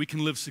 3, we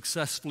can live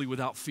successfully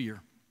without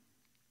fear.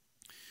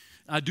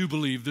 I do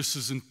believe this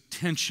is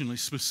intentionally,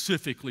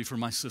 specifically for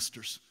my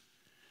sisters.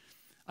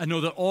 I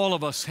know that all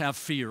of us have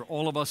fear.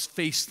 All of us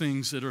face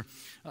things that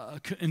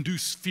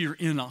induce fear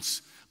in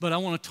us. But I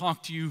want to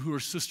talk to you who are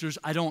sisters.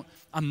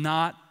 I'm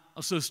not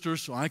a sister,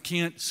 so I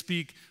can't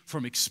speak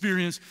from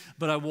experience,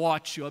 but I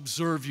watch you,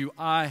 observe you.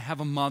 I have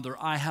a mother,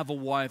 I have a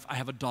wife, I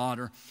have a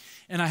daughter,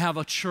 and I have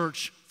a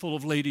church full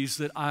of ladies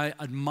that I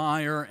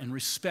admire and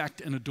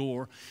respect and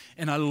adore.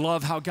 And I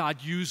love how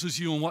God uses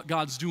you and what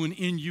God's doing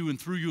in you and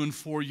through you and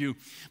for you.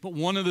 But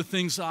one of the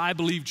things that I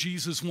believe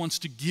Jesus wants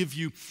to give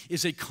you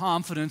is a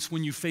confidence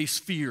when you face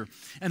fear,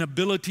 an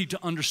ability to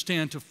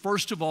understand, to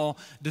first of all,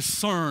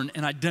 discern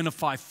and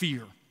identify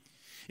fear.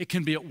 It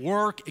can be at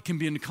work. It can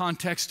be in the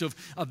context of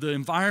the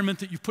environment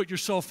that you put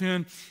yourself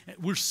in.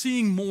 We're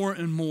seeing more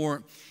and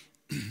more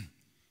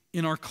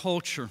in our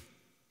culture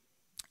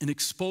an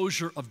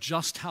exposure of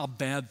just how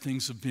bad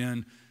things have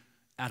been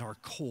at our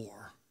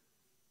core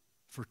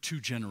for 2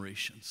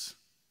 generations.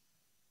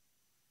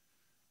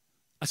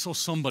 I saw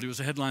somebody, it was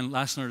a headline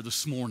last night or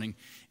this morning,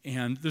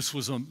 and this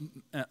was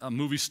a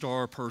movie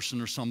star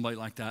person or somebody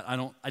like that.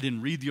 I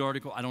didn't read the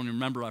article. I don't even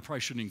remember. I probably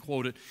shouldn't even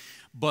quote it.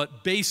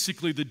 But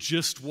basically the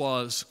gist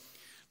was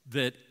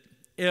that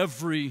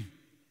every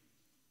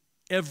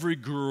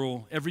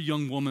girl, every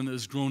young woman that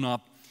has grown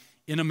up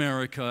in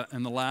America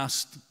in the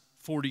last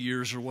 40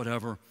 years or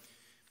whatever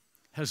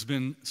has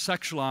been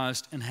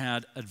sexualized and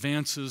had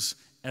advances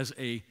as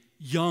a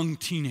young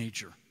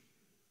teenager.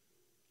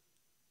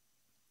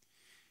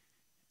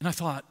 And I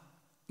thought,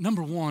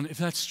 number one, if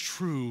that's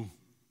true,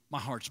 my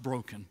heart's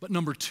broken. But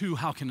number two,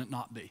 how can it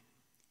not be?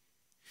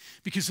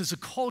 Because as a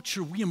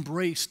culture, we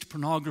embraced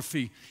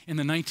pornography in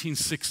the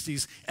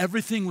 1960s.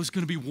 Everything was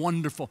going to be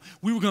wonderful.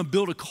 We were going to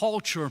build a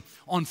culture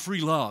on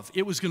free love.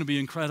 It was going to be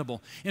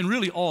incredible. And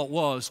really all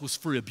it was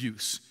free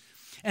abuse.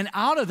 And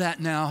out of that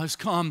now has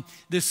come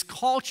this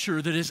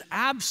culture that is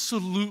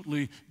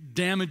absolutely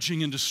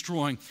damaging and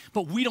destroying,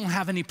 but we don't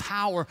have any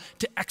power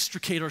to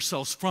extricate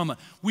ourselves from it.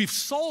 We've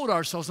sold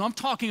ourselves, and I'm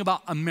talking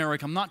about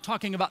America. I'm not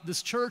talking about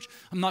this church.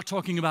 I'm not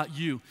talking about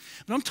you.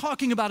 But I'm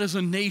talking about as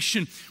a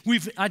nation,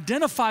 we've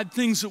identified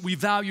things that we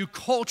value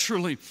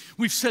culturally.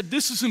 We've said,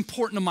 this is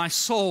important to my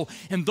soul,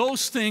 and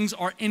those things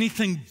are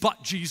anything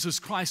but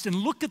Jesus Christ. And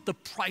look at the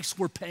price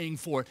we're paying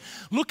for it.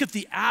 Look at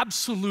the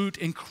absolute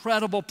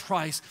incredible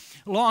price.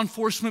 Law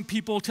enforcement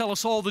people tell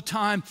us all the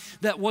time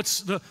that what's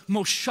the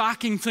most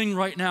shocking thing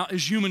right now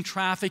is human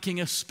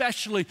trafficking,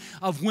 especially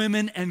of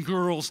women and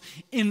girls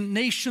in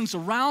nations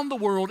around the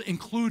world,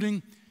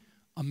 including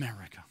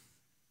America.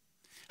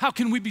 How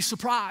can we be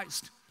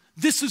surprised?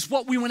 This is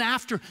what we went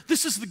after.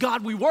 This is the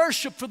God we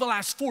worshiped for the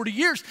last 40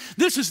 years.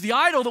 This is the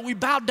idol that we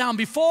bowed down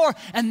before,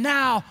 and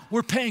now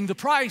we're paying the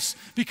price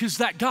because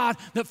that God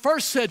that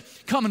first said,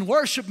 come and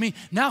worship me,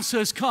 now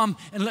says, come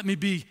and let me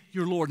be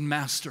your Lord and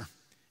Master.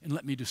 And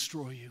let me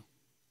destroy you.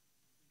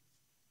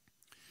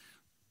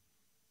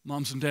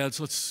 Moms and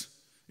dads,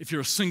 if you're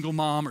a single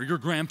mom or your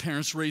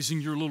grandparents raising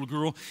your little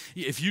girl,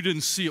 if you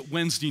didn't see it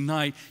Wednesday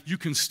night, you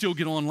can still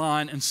get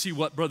online and see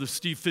what Brother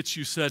Steve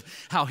Fitzhugh said,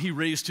 how he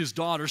raised his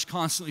daughters,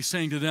 constantly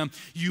saying to them,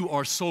 you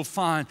are so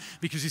fine,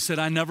 because he said,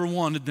 I never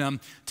wanted them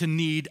to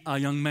need a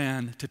young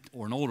man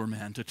or an older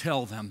man to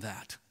tell them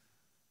that.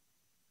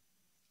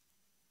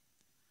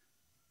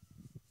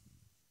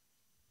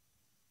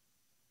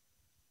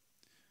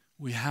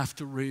 We have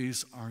to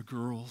raise our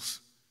girls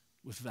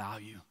with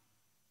value.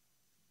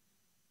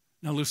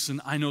 Now listen,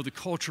 I know the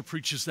culture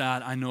preaches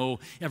that. I know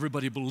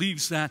everybody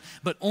believes that,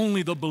 but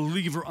only the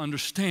believer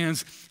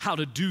understands how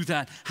to do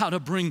that, how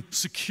to bring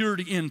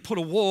security in, put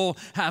a wall,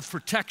 have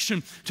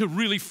protection, to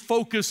really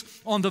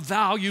focus on the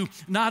value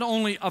not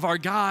only of our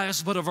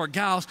guys, but of our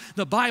gals.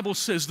 The Bible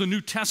says, the New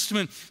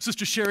Testament,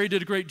 Sister Sherry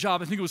did a great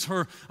job, I think it was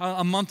her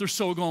a month or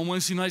so ago on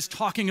Wednesday nights,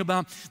 talking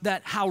about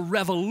that, how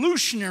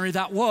revolutionary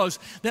that was,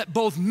 that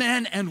both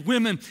men and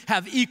women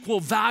have equal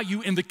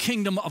value in the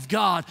kingdom of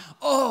God.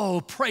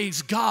 Oh,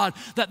 praise God,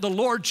 that the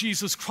Lord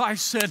Jesus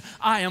Christ said,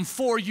 I am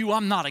for you,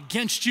 I'm not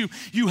against you.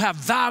 You have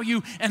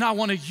value, and I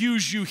want to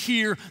use you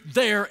here,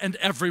 there, and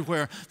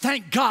everywhere.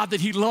 Thank God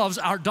that He loves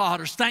our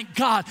daughters. Thank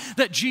God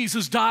that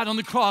Jesus died on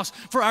the cross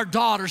for our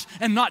daughters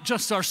and not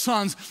just our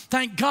sons.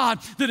 Thank God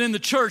that in the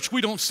church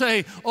we don't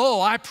say,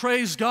 oh, I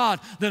praise God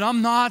that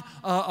I'm not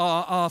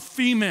a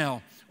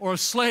female or a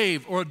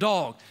slave or a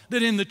dog.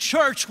 That in the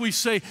church we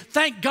say,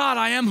 thank God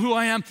I am who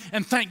I am,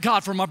 and thank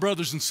God for my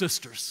brothers and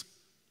sisters.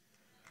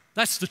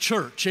 That's the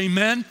church,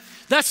 amen?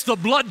 That's the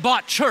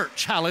blood-bought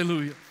church,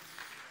 hallelujah.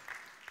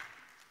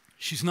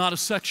 She's not a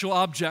sexual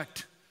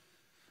object.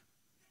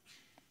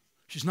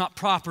 She's not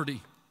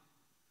property.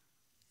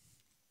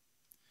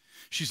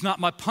 She's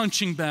not my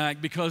punching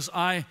bag because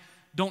I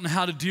don't know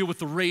how to deal with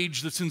the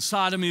rage that's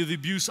inside of me, the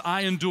abuse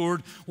I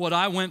endured, what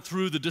I went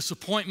through, the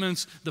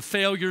disappointments, the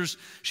failures.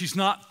 She's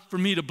not for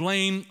me to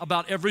blame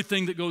about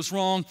everything that goes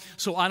wrong,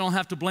 so I don't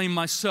have to blame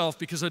myself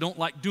because I don't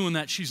like doing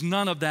that. She's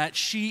none of that.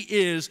 She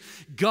is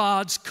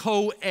God's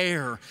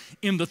co-heir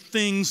in the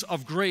things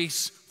of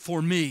grace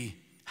for me.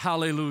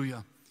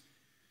 Hallelujah.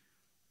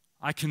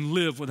 I can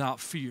live without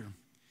fear.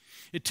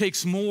 It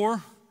takes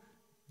more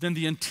than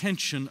the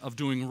intention of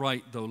doing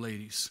right, though,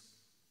 ladies.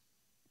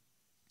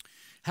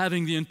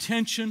 Having the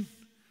intention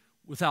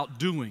without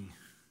doing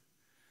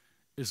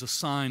is a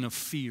sign of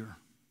fear.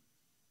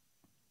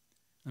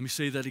 Let me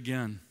say that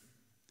again.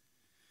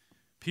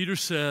 Peter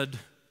said,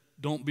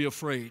 don't be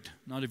afraid,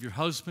 not of your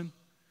husband,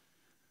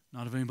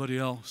 not of anybody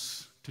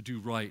else, to do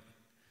right.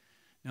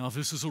 Now, if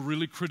this is a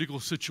really critical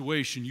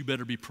situation, you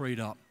better be prayed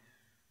up.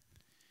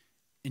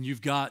 And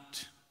you've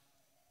got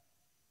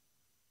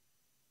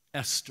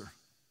Esther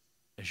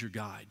as your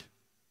guide.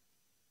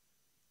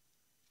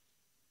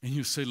 And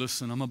you say,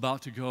 listen, I'm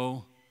about to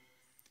go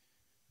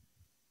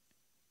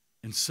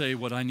and say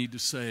what I need to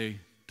say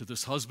to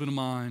this husband of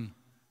mine,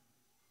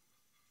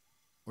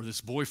 or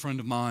this boyfriend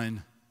of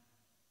mine,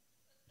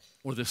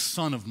 or this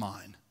son of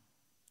mine.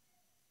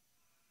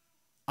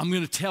 I'm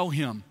going to tell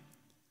him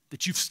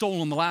that you've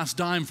stolen the last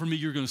dime from me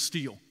you're going to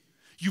steal.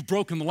 You've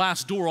broken the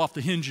last door off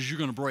the hinges you're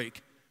going to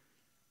break.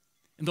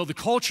 And though the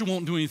culture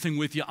won't do anything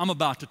with you, I'm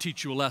about to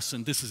teach you a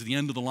lesson. This is the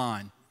end of the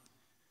line.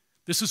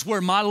 This is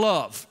where my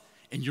love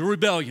and your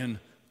rebellion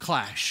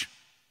clash.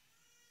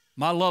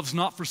 My love's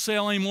not for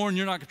sale anymore, and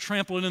you're not going to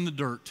trample it in the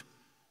dirt.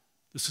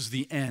 This is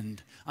the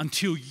end.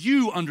 Until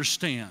you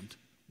understand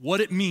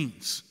what it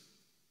means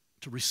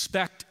to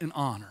respect and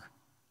honor,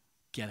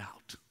 get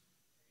out.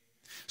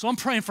 So I'm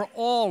praying for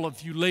all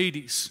of you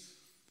ladies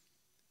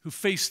who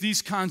face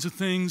these kinds of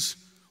things,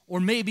 or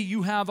maybe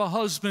you have a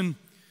husband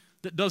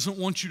that doesn't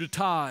want you to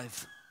tithe.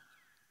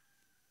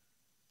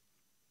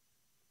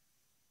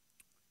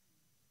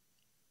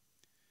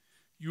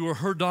 You are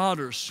her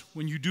daughters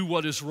when you do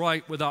what is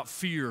right without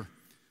fear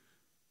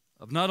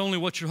of not only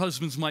what your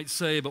husbands might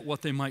say, but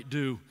what they might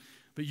do.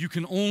 But you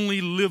can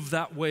only live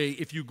that way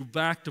if you go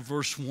back to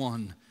verse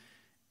 1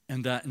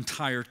 and that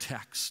entire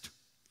text.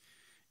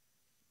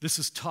 This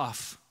is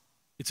tough.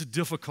 It's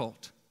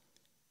difficult.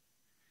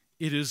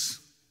 It is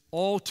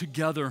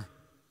altogether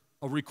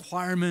a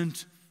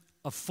requirement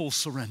of full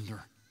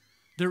surrender.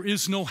 There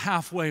is no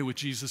halfway with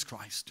Jesus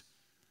Christ.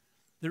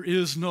 There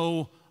is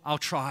no, I'll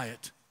try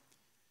it.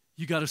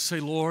 You got to say,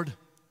 Lord,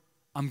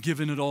 I'm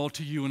giving it all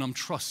to you and I'm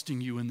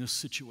trusting you in this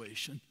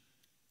situation.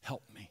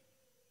 Help me.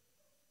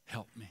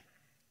 Help me.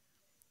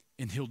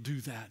 And he'll do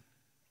that.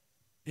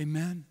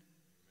 Amen.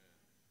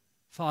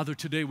 Father,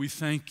 today we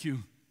thank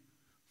you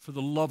for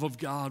the love of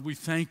God. We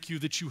thank you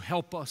that you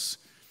help us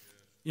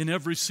in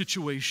every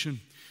situation.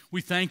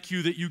 We thank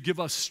you that you give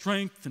us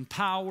strength and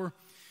power.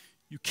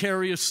 You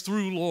carry us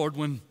through, Lord,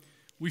 when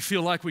we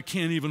feel like we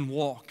can't even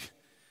walk.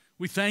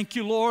 We thank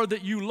you, Lord,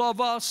 that you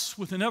love us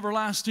with an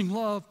everlasting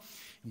love.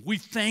 We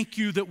thank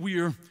you that we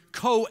are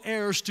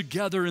co-heirs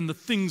together in the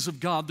things of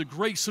God, the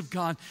grace of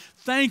God.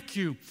 Thank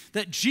you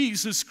that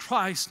Jesus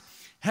Christ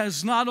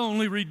has not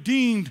only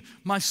redeemed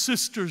my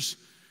sisters,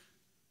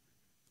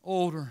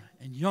 older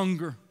and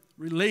younger,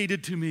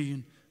 related to me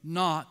and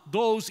not,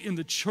 those in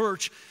the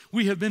church,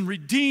 we have been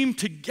redeemed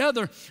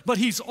together, but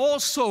he's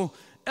also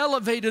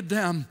elevated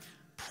them,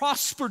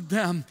 prospered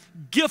them,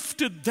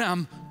 gifted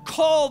them,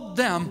 called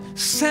them,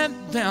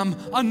 sent them,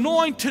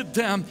 anointed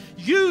them,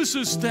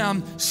 uses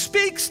them,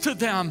 speaks to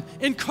them,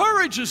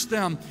 encourages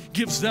them,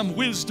 gives them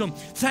wisdom.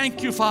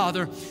 Thank you,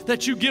 Father,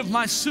 that you give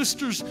my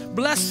sisters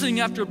blessing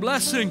after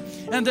blessing,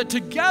 and that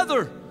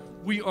together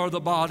we are the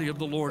body of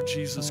the Lord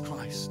Jesus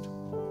Christ.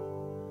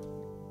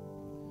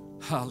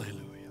 Hallelujah.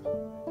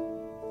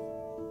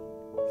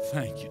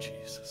 Thank you,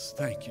 Jesus.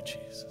 Thank you,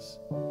 Jesus.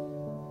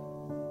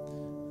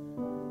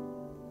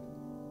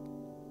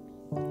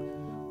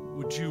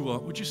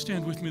 Would you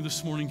stand with me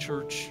this morning,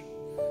 church?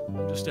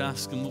 I'm just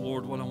asking the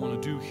Lord what I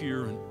want to do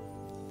here. And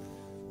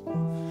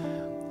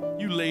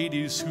you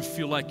ladies who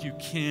feel like you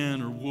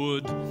can or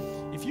would,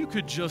 if you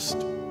could just,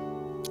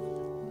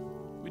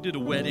 we did a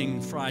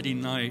wedding Friday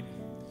night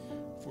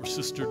for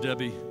Sister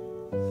Debbie,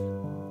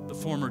 the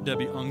former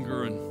Debbie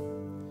Unger,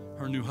 and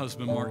her new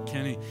husband, Mark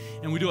Kenny.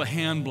 And we do a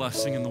hand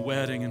blessing in the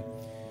wedding. And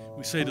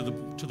we say to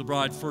the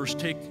bride first,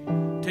 take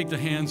the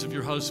hands of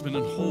your husband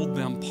and hold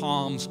them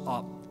palms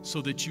up, so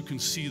that you can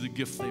see the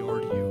gift they are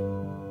to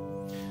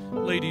you.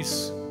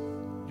 Ladies,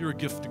 you're a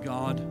gift to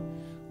God.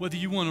 Whether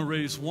you want to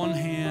raise one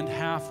hand,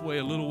 halfway,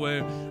 a little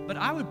way, but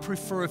I would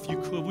prefer if you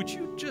could, would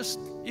you just,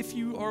 if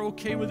you are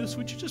okay with this,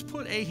 would you just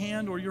put a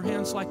hand or your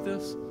hands like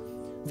this?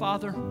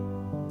 Father,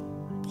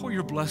 pour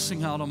your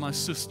blessing out on my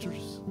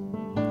sisters.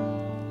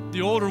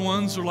 The older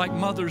ones are like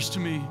mothers to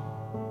me.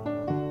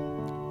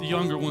 The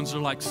younger ones are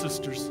like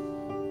sisters.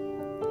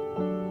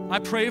 I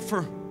pray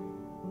for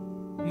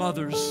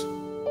mothers.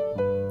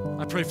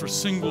 I pray for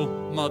single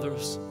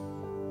mothers,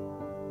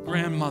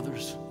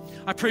 grandmothers.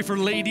 I pray for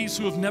ladies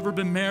who have never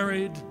been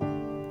married,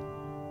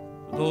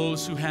 for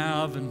those who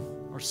have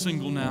and are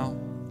single now,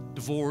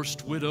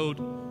 divorced,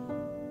 widowed.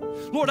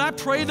 Lord, I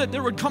pray that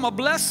there would come a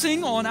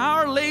blessing on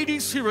our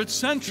ladies here at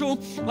Central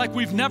like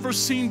we've never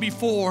seen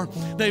before.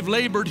 They've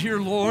labored here,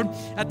 Lord.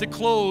 At the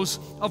close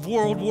of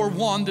World War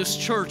I, this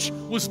church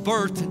was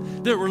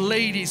birthed. There were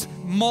ladies,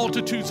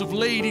 multitudes of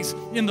ladies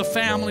in the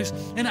families,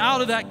 and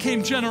out of that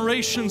came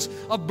generations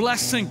of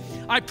blessing.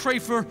 I pray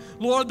for,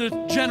 Lord, the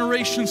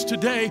generations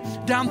today,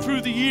 down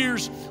through the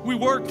years. We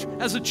worked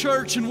as a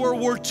church in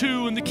World War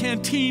II in the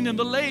canteen, and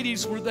the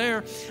ladies were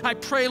there. I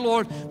pray,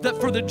 Lord,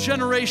 that for the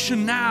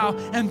generation now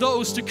and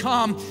those to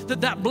come, that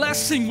that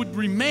blessing would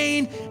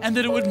remain and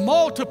that it would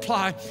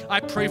multiply. I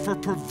pray for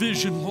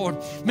provision, Lord.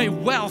 May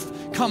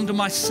wealth come to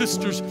my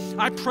sisters.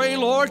 I pray,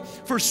 Lord,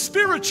 for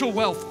spiritual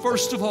wealth,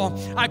 first of all.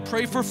 I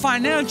pray for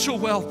financial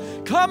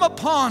wealth. Come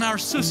upon our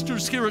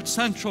sisters here at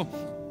Central.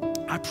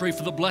 I pray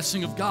for the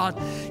blessing of God.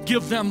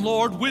 Give them,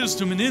 Lord,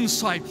 wisdom and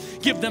insight.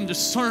 Give them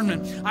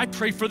discernment. I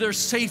pray for their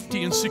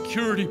safety and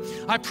security.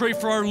 I pray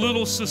for our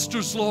little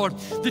sisters, Lord,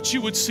 that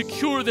you would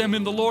secure them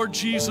in the Lord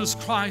Jesus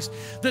Christ,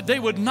 that they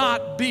would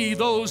not be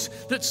those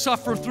that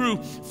suffer through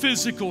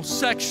physical,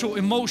 sexual,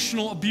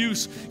 emotional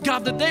abuse.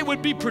 God, that they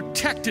would be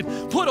protected.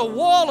 Put a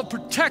wall of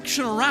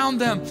protection around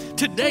them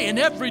today and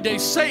every day.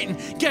 Satan,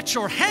 get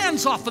your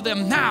hands off of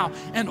them now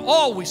and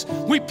always.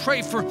 We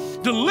pray for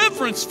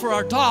deliverance for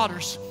our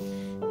daughters,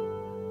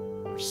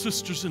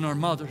 sisters and our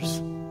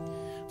mothers.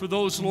 For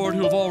those, Lord,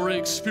 who have already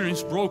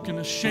experienced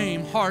brokenness,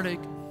 shame, heartache,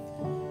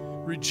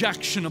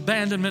 rejection,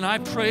 abandonment, I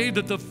pray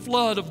that the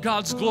flood of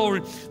God's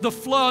glory, the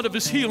flood of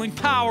His healing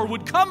power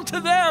would come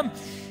to them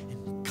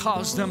and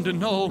cause them to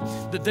know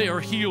that they are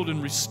healed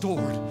and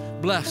restored.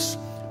 Bless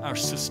our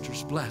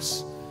sisters.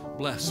 Bless,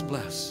 bless,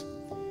 bless.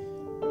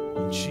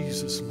 In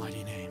Jesus'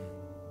 mighty name.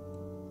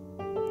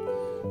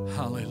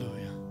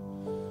 Hallelujah.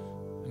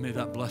 And may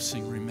that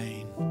blessing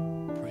remain.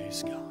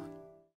 Praise God.